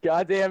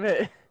 God damn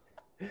it.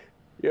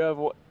 You have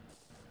what?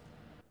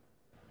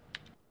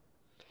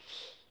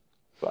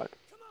 Fuck.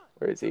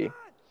 Where is he?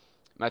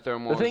 My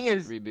thermal thing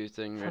is is-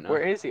 reboosting right now.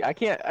 Where is he? I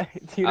can't.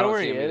 Do you I know don't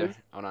where see he him either. is?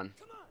 Hold on.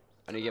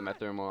 I need to get my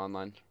thermal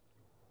online.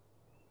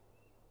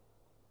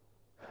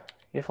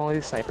 If only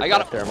the sniper I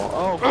got got thermal.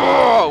 Oh.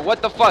 Oh,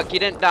 what the fuck? He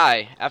didn't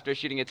die after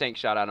shooting a tank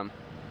shot at him.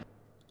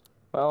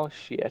 Well,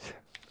 shit.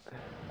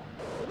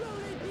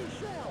 Reloading AP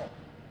shell.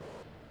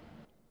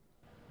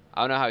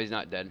 I don't know how he's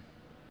not dead.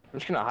 I'm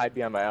just gonna hide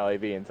behind my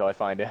LAV until I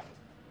find him.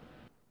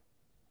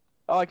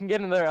 Oh, I can get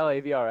another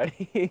LAV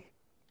already.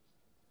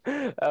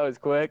 That was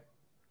quick.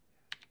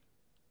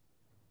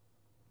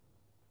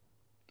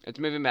 It's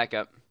moving back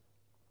up.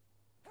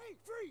 Hey,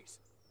 freeze.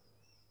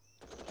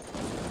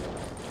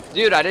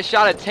 Dude, I just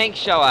shot a tank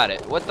shell at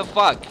it. What the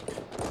fuck?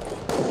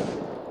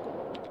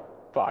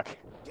 Fuck.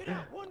 Get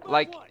out one by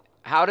Like, one.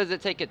 how does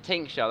it take a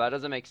tank shell? That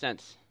doesn't make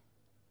sense.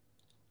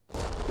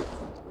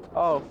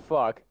 Oh,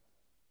 fuck.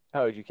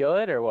 Oh, did you kill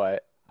it or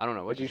what? I don't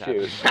know. What What'd you just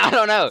shoot? happened. I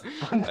don't know.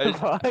 What the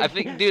fuck? I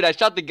think, dude, I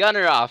shot the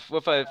gunner off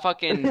with a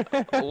fucking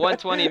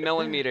 120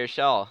 millimeter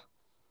shell.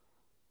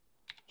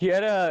 He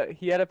had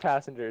a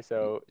passenger,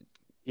 so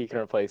he can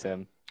replace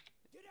him.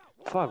 Get out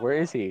one Fuck, by where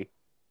one. is he?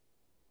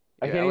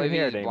 I Your can't even LAV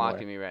hear is it anymore.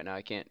 blocking me right now.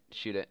 I can't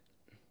shoot it.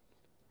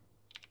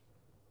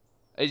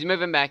 He's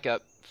moving back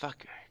up.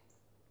 Fuck.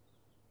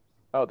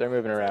 Oh, they're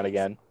moving around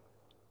again.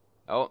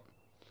 Oh.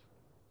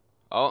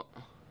 Oh.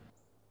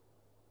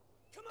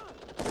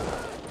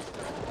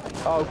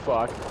 Oh,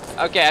 fuck.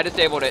 Okay, I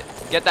disabled it.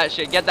 Get that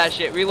shit. Get that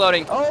shit.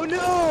 Reloading. Oh,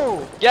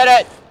 no! Get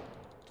it!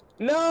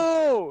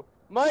 No!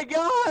 My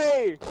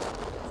guy!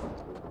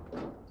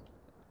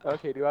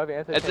 Okay, do I have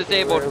anti-tank It's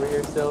disabled. over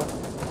here still?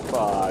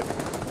 Fuck.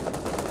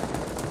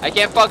 I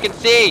can't fucking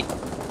see.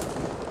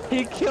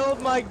 He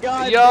killed my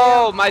guy.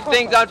 Yo, my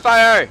thing's on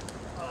fire.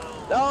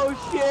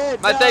 Oh,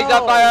 shit! My no! thing's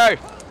on fire.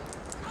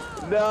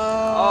 No!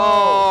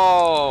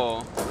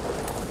 Oh.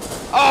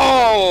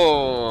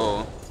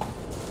 Oh.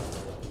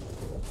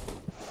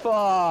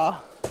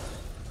 Fuck.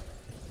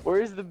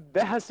 Where's the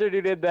bastard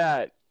who did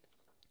that?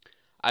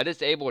 I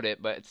disabled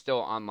it, but it's still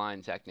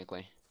online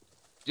technically.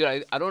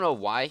 Dude, I don't know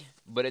why,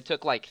 but it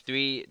took like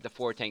 3 to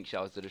 4 tank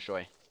shells to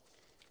destroy.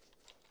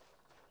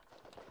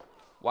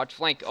 Watch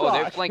flank. Oh,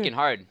 they're Fuck. flanking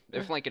hard.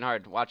 They're flanking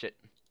hard. Watch it.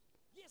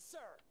 Yes, sir.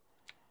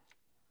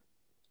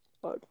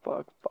 Fuck,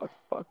 fuck, fuck,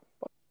 fuck,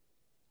 fuck.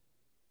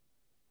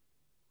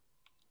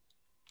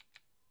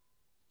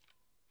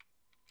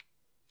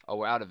 Oh,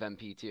 we're out of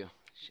MP too.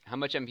 How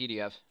much MP do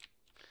you have?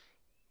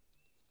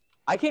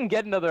 I can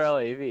get another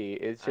LAV.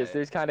 It's just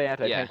there's kind of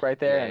anti-tank right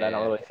there, and I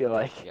don't really feel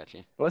like. Got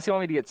you. Unless you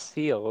want me to get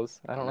seals.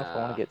 I don't know if I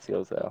want Nah. to get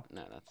seals though.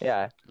 No, that's.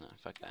 Yeah, No,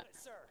 fuck Got that. it,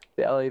 sir.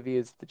 the LAV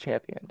is the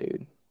champion,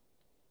 dude.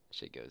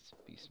 Shit goes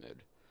beast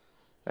mode.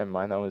 Never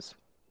mind, that was.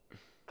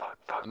 Fuck,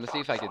 fuck, I'm gonna see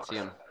if I can see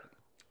him.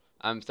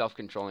 I'm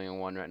self-controlling on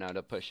one right now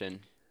to push in.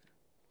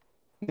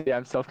 Yeah,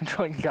 I'm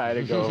self-controlling the guy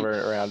to go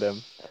over around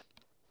him.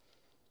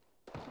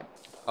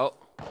 Oh.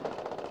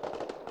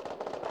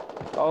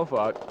 Oh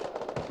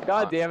fuck.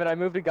 God damn it, I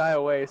moved a guy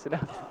away, so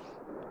now.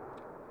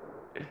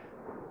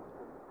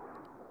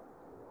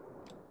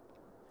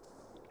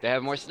 They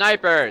have more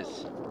snipers.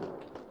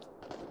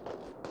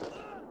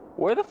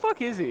 Where the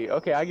fuck is he?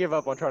 Okay, I give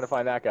up on trying to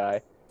find that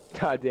guy.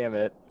 God damn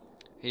it.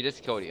 He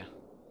just killed you.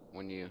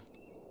 When you.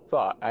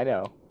 Fuck, I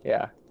know.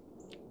 Yeah.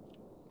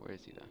 Where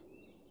is he though?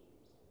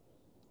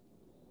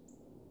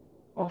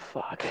 Oh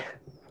fuck.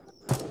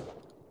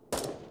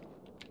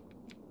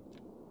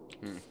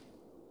 Hmm.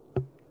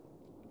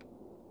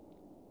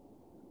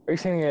 Are you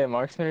saying a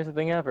marksman or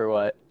something up or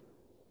what?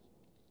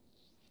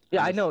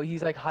 Yeah, I'm I just- know.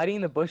 He's like hiding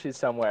in the bushes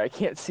somewhere. I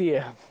can't see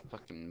him.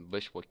 Fucking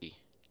bushwookie.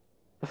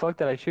 The fuck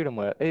did I shoot him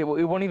with? It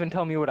won't even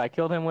tell me what I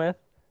killed him with.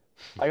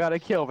 I got a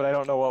kill, but I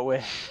don't know what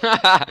with.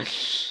 I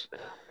just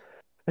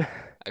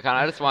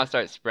want to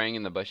start spraying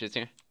in the bushes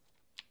here.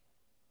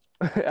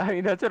 I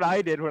mean, that's what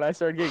I did when I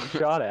started getting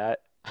shot at.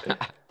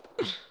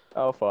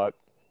 Oh fuck.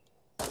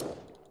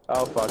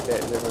 Oh fuck,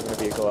 they're moving the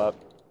vehicle up.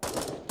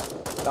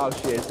 Oh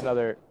shit, it's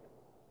another.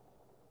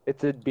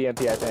 It's a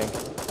BMP, I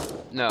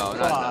think. No, not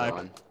another Fuck.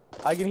 one.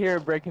 I can hear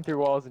it breaking through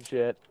walls and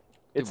shit.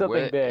 It's Dude,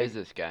 where something big. is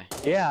this guy?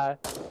 Yeah.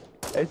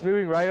 It's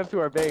moving right up to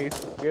our base.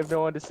 We have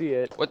no one to see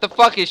it. What the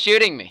fuck is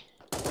shooting me?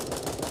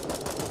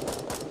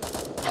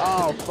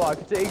 Oh fuck,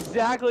 it's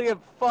exactly a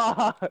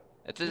fuck.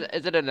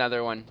 Is it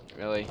another one?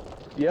 Really?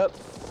 Yep.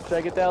 Should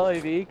I get the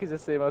LAV because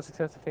it's the most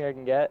expensive thing I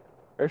can get?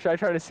 Or should I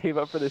try to save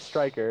up for the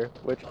striker,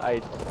 which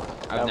I've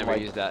I'm never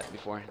like- used that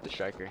before. The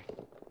striker.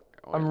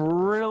 I'm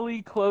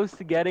really close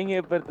to getting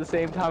it, but at the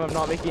same time I'm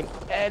not making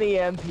any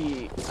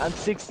MP. I'm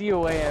 60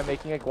 away and I'm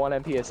making like 1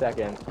 MP a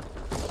second.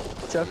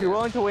 So if you're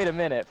willing to wait a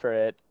minute for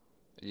it,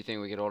 Do you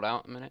think we could hold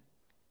out a minute?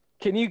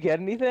 can you get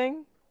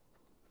anything?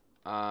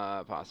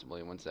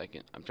 Possibly. 1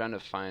 second. I'm trying to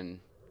find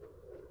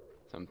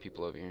some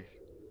people over here.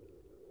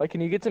 Like,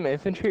 can you get some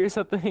infantry or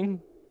something?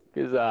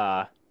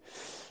 Because,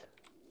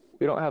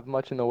 we don't have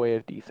much in the way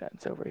of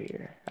defense over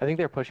here. I think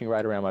they're pushing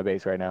right around my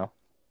base right now.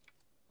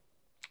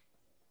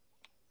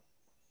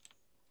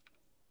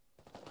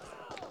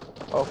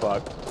 Oh,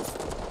 fuck.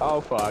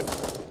 Oh, fuck.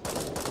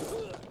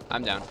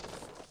 I'm down.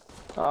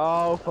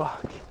 Oh,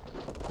 fuck.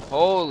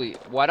 Holy.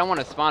 Well, I don't want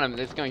to spawn him.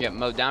 It's going to get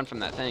mowed down from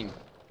that thing.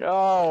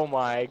 Oh,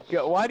 my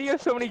God. Why do you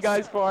have so many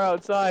guys far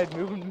outside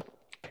moving?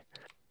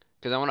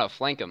 Because I want to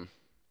flank him.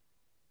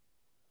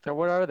 So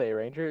what are they,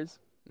 Rangers?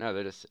 No,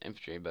 they're just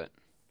infantry, but...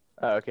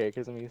 Oh, okay,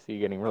 because I'm used to you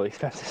getting really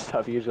expensive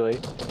stuff usually.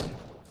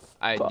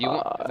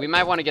 We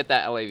might want to get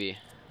that LAV.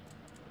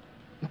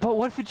 But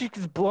what if it just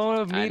gets blown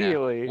up I know.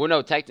 immediately? Well, no,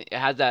 it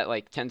has that,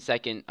 like,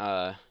 10-second,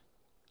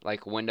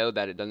 like, window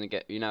that it doesn't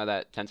get... You know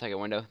that 10-second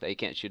window that you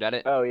can't shoot at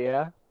it? Oh,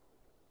 yeah?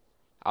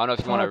 I don't know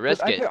if you want to Fuck,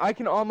 risk but it. I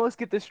can almost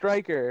get the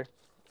striker.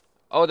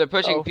 Oh, they're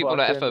pushing Oh, people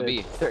fuck, to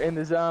FOB. They're in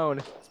the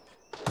zone.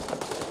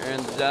 They're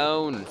in the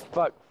zone.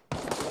 Fuck.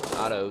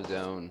 Auto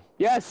zone.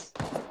 Yes!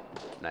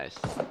 Nice.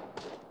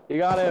 You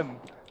got him.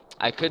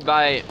 I could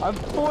buy... I'm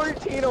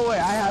 14 away.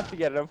 I have to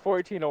get it. I'm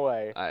 14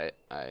 away.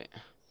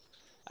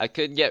 I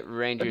could get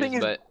Rangers, thing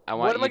is, but I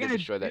what want am I you to gonna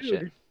destroy that do?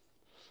 shit.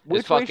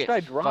 Which Just way fuck should I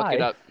it. Fuck it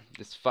drive? up.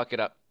 Just fuck it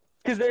up.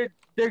 Because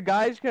their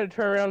guy's gonna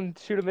turn around and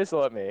shoot a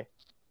missile at me.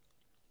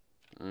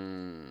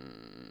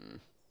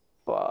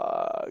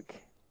 Fuck.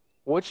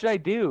 What should I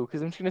do?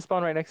 Because I'm just gonna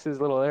spawn right next to this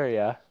little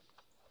area.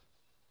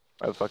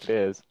 Where the fuck it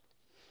is.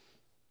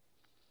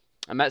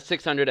 I'm at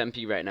 600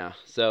 MP right now,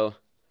 so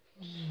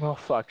Oh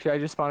fuck! Should I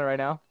just spawn it right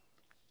now?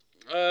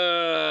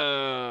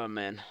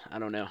 Man, I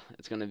don't know.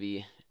 It's gonna be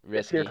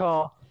It's your risky.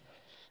 call.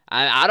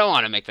 I don't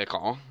want to make the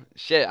call.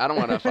 Shit, I don't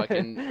want to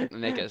fucking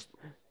make us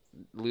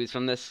lose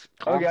from this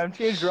call. Okay, I'm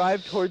changing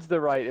drive towards the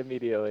right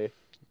immediately.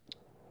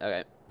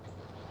 Okay.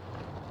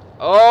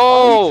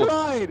 Oh, he Oh,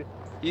 tried!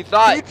 he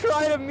thought. He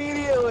tried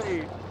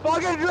immediately!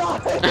 Fucking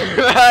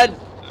drive!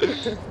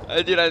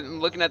 Dude, I'm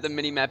looking at the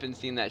mini map and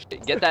seeing that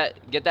shit. Get that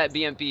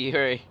BMP,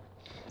 hurry.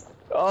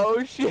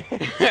 Oh shit!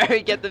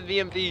 Hurry, get the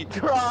BMP.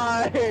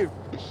 Drive!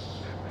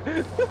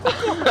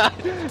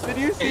 Did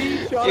you see?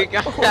 He shot? You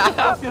got-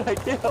 Oh, did I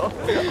kill?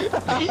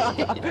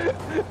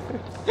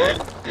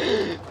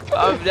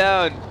 Calm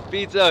down,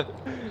 pizza.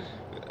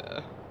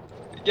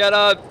 Get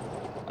up.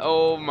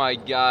 Oh my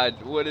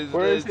god, what is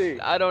Where this? is he?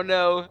 I don't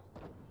know.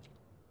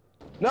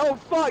 No,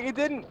 fuck! It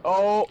didn't.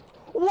 Oh,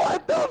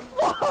 what the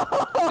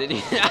fuck? Did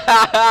he?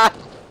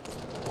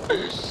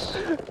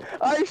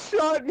 I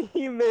shot and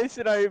he missed,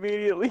 and I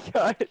immediately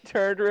got it,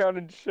 turned around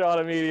and shot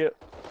immediately.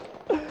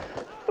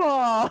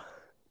 Fuck.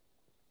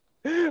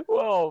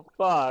 Whoa,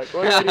 fuck.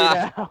 What do I do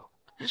now?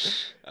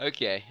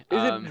 Okay.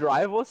 Is it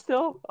drivable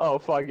still? Oh,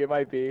 fuck, it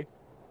might be.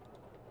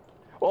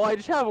 Well, I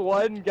just have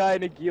one guy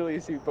in a ghillie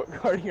suit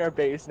guarding our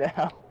base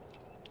now.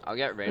 I'll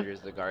get Rangers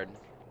to guard.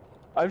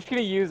 I'm just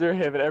gonna user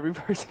him, and every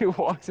person who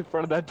walks in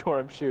front of that door,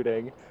 I'm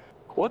shooting.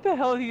 What the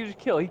hell did he just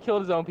kill? He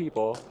killed his own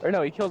people. Or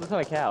no, he killed a ton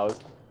of cows.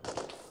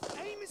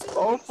 Aim is in the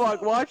Oh red fuck,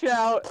 zone. watch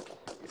out!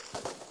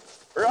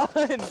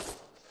 Run!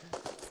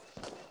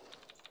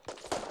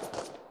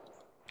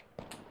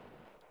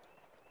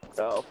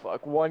 Oh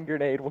fuck, one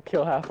grenade will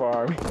kill half our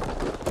army.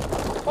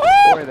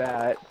 Or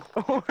that.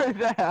 Or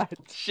that.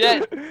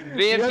 Shit, Do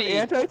you have BMP.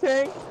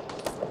 anti-tank?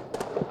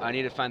 I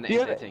need to find the Do you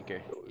have-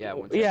 anti-tanker. Yeah,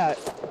 one second. Yeah.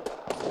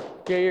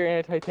 Get your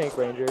anti-tank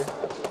ranger.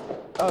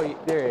 Oh,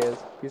 there he is.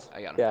 He's,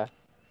 I got him. yeah.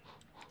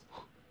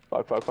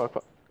 Fuck, fuck, fuck,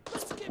 fuck.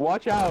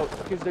 Watch out,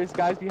 because there's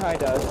guys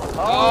behind us.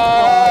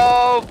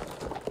 Oh,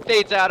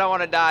 Theta, I don't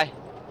want to die.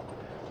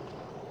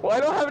 fuck. Well, I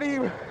don't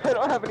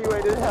have any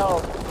way to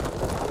help.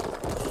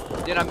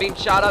 Dude, I'm being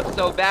shot up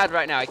so bad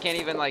right now. I can't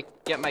even, like,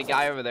 get my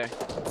guy over there.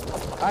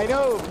 I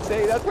know,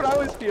 say that's what I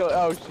was feeling.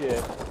 Oh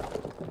shit.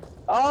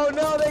 Oh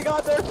no, they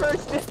got their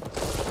first hit.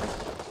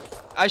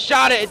 I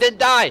shot it. It didn't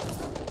die.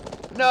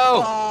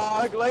 No.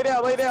 Fuck, lay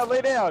down, lay down,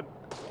 lay down.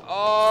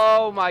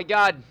 Oh, my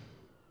God.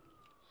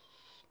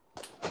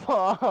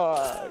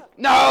 Fuck.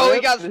 No, he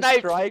Rip got the sniped.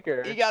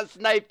 Striker. He got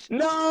sniped.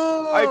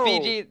 No!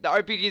 RPG. The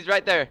RPG's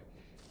right there.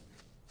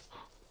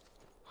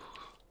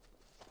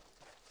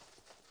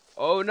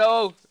 Oh,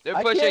 no. They're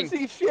I pushing. can't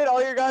see shit,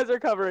 all your guys are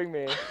covering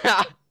me.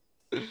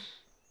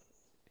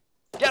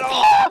 Get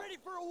off! Ready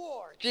for a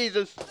war.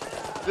 Jesus.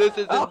 This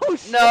is Oh,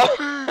 shit. no.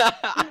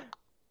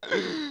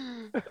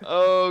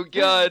 Oh,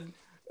 God.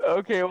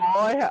 Okay,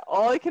 well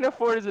all I can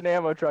afford is an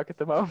ammo truck at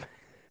the moment.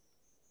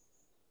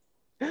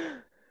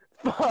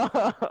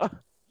 Fuck.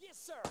 Yes,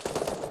 sir.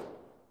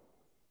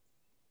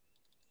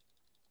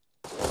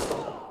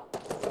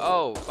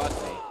 Oh, fuck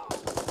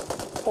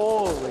me.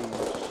 Holy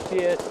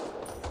shit.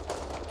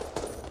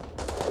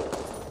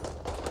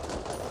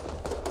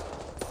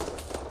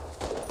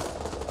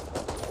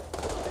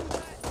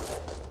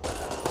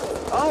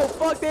 Oh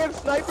fuck, they have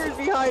snipers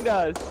behind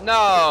us!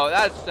 No,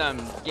 that's some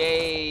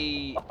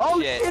gay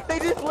Oh shit, they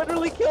just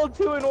literally killed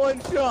 2 in 1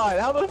 shot!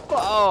 How the fuck?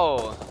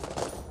 Oh.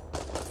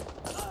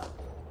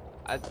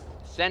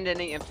 Send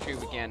any infantry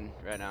we can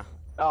right now.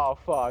 Oh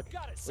fuck,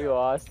 Got it, we sir.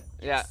 lost.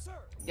 Yeah. Yes, sir.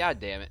 God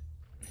damn it.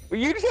 Well,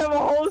 you just have a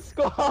whole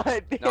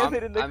squad, damn No,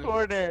 it, in the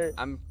corner.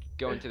 I'm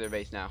going to their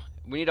base now.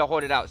 We need to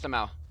hold it out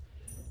somehow.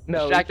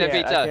 No, we distract their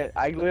can't. pizza.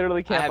 I literally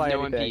I can't have buy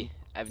no anything. MP.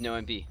 I have no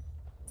MP.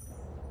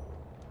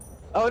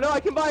 Oh no, I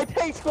can buy a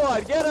tank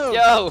squad! Get him!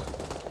 Yo!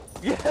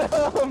 Get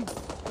him!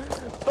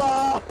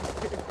 Fuck!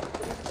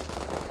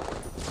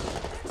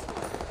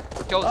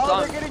 Killed Oh, some.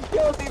 they're getting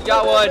killed! These Got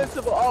guys are one.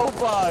 invincible. Oh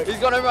fuck! He's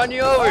gonna run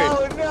you over.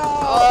 Oh no!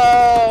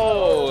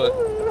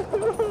 Oh!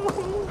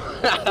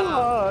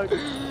 Fuck.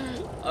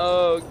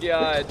 Oh,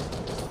 God.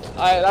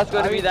 Alright, that's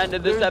going to I be mean, the end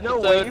of this there's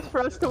episode. no way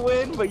for us to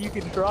win, but you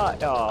can try.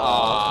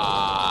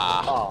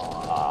 Aww.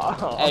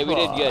 Aww. Hey, we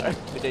did good.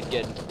 We did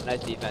good.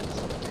 Nice defense.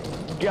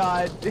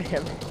 God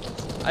damn it.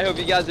 I hope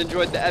you guys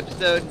enjoyed the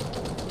episode.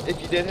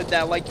 If you did, hit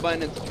that like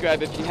button and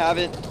subscribe if you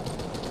haven't.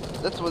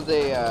 This was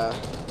a,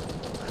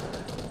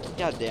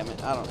 God damn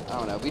it. I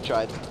don't know. We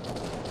tried.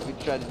 We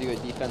tried to do a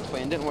defense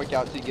plan. Didn't work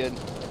out too good.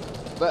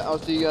 But I'll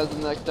see you guys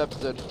in the next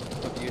episode.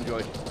 Hope you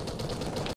enjoyed.